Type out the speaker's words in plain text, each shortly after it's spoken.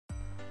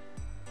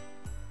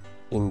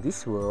In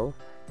this world,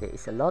 there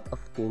is a lot of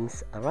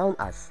things around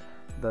us.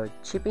 Birds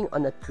chirping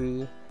on a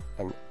tree,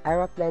 an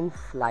aeroplane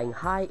flying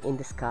high in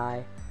the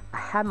sky, a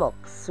hammock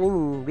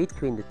swinging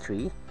between the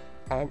tree,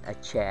 and a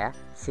chair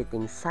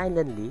sitting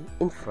silently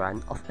in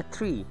front of a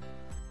tree.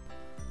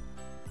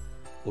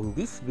 In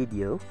this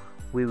video,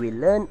 we will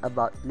learn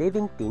about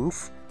living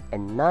things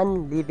and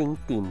non-living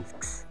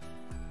things.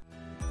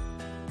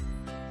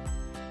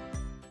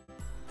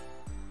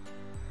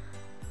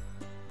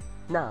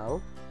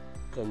 Now,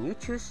 can you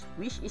choose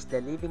which is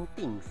the living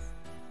things,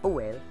 a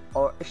whale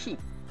or a sheep?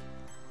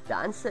 The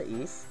answer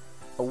is,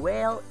 a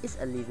whale is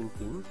a living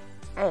thing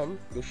and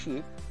the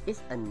sheep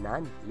is a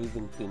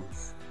non-living thing.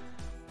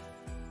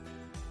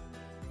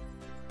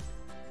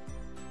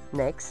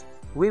 Next,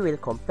 we will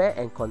compare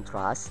and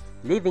contrast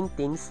living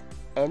things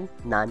and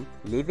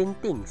non-living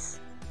things.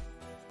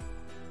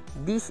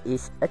 This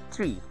is a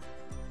tree.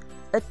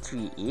 A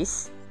tree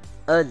is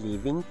a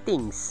living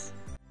thing.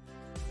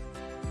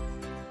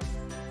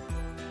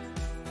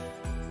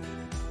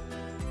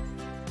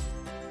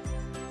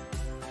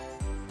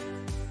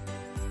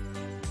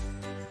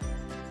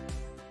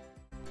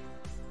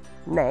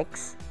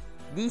 Next,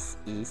 this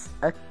is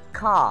a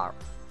car.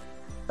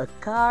 A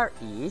car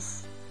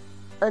is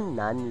a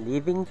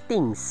non-living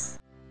thing.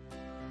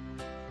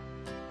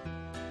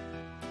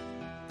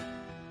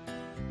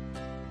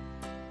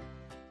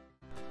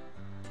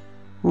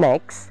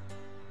 Next,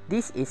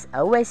 this is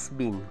a waste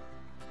bin.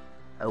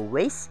 A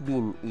waste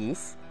bin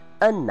is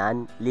a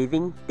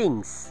non-living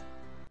thing.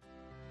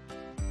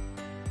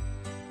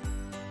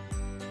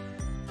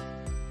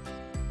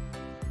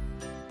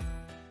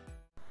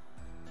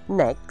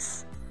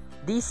 Next,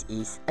 this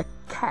is a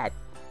cat.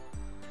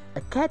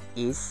 A cat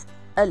is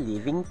a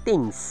living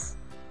thing.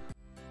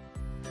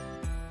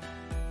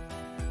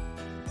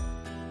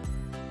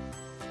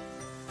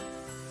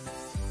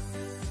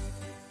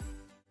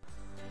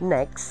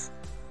 Next,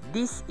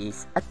 this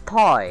is a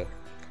toy.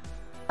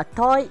 A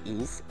toy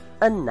is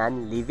a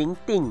non-living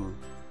thing.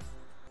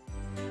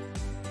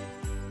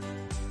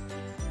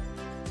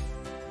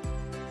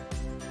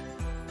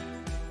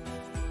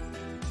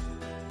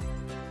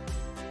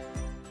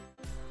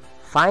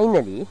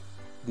 Finally,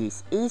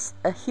 this is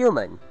a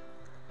human.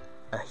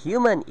 A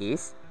human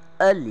is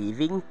a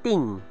living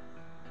thing.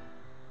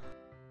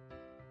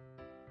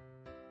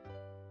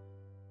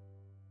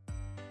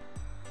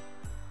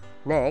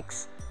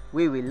 Next,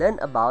 we will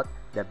learn about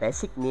the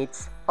basic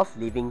needs of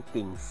living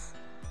things.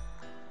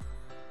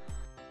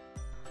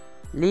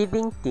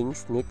 Living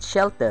things need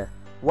shelter.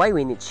 Why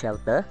we need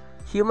shelter?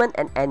 Human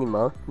and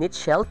animal need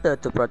shelter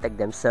to protect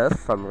themselves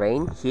from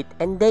rain, heat,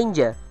 and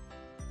danger.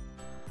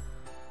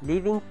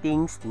 Living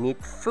things need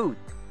food.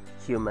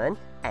 Human,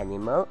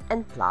 animal,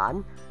 and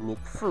plant need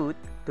food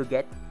to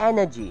get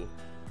energy.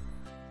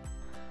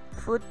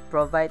 Food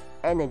provides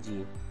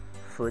energy.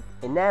 Food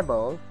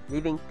enables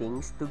living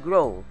things to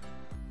grow.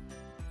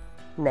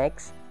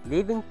 Next,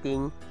 living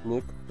things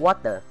need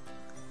water.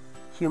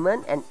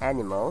 Human and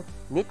animal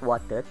need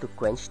water to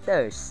quench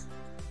thirst.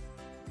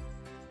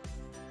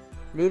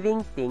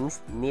 Living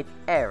things need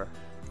air.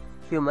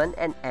 Human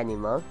and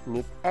animal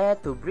need air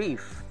to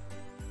breathe.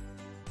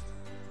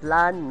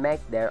 Plants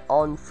make their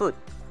own food.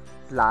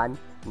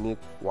 Plants need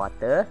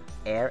water,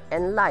 air,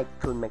 and light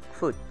to make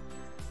food.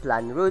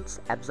 Plant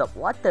roots absorb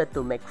water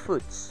to make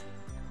foods.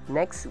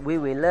 Next, we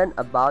will learn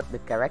about the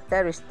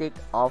characteristic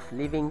of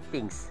living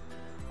things.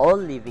 All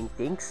living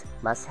things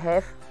must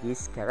have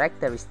this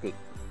characteristic.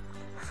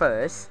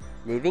 First,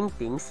 living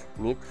things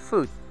need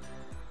food.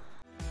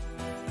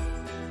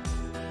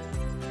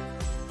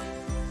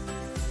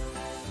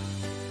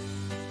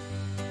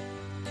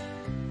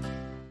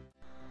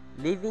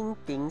 Living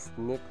things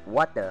need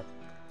water.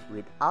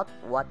 Without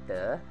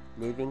water,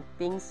 living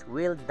things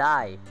will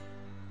die.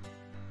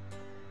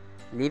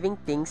 Living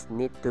things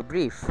need to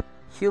breathe.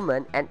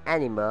 Human and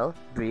animal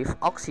breathe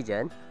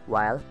oxygen,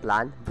 while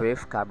plants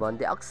breathe carbon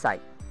dioxide.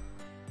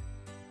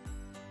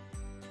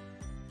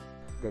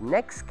 The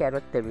next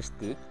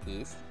characteristic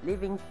is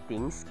living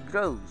things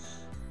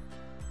grows.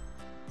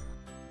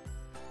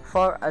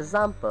 For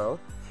example,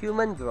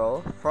 human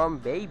grow from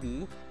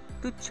baby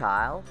to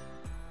child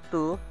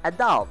to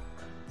adult.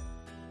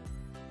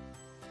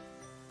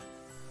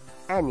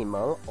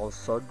 Animal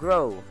also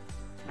grow.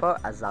 For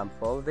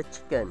example, the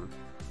chicken.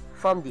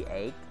 From the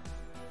egg,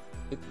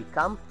 it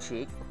becomes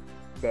chick,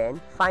 then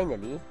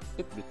finally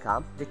it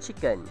becomes the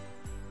chicken.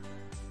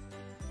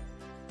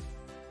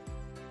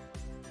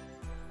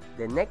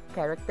 The next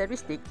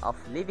characteristic of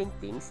living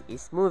things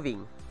is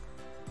moving.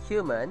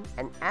 Human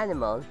and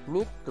animal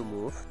need to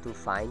move to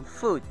find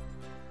food.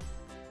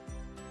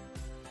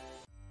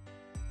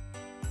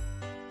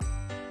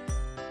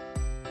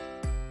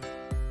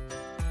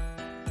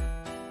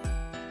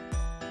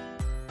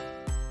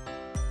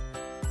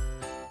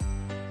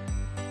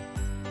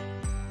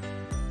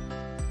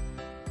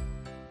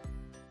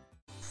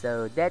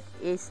 So that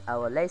is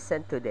our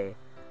lesson today.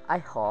 I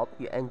hope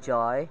you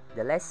enjoy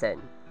the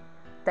lesson.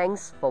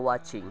 Thanks for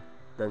watching.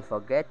 Don't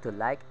forget to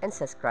like and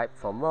subscribe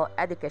for more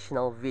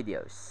educational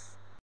videos.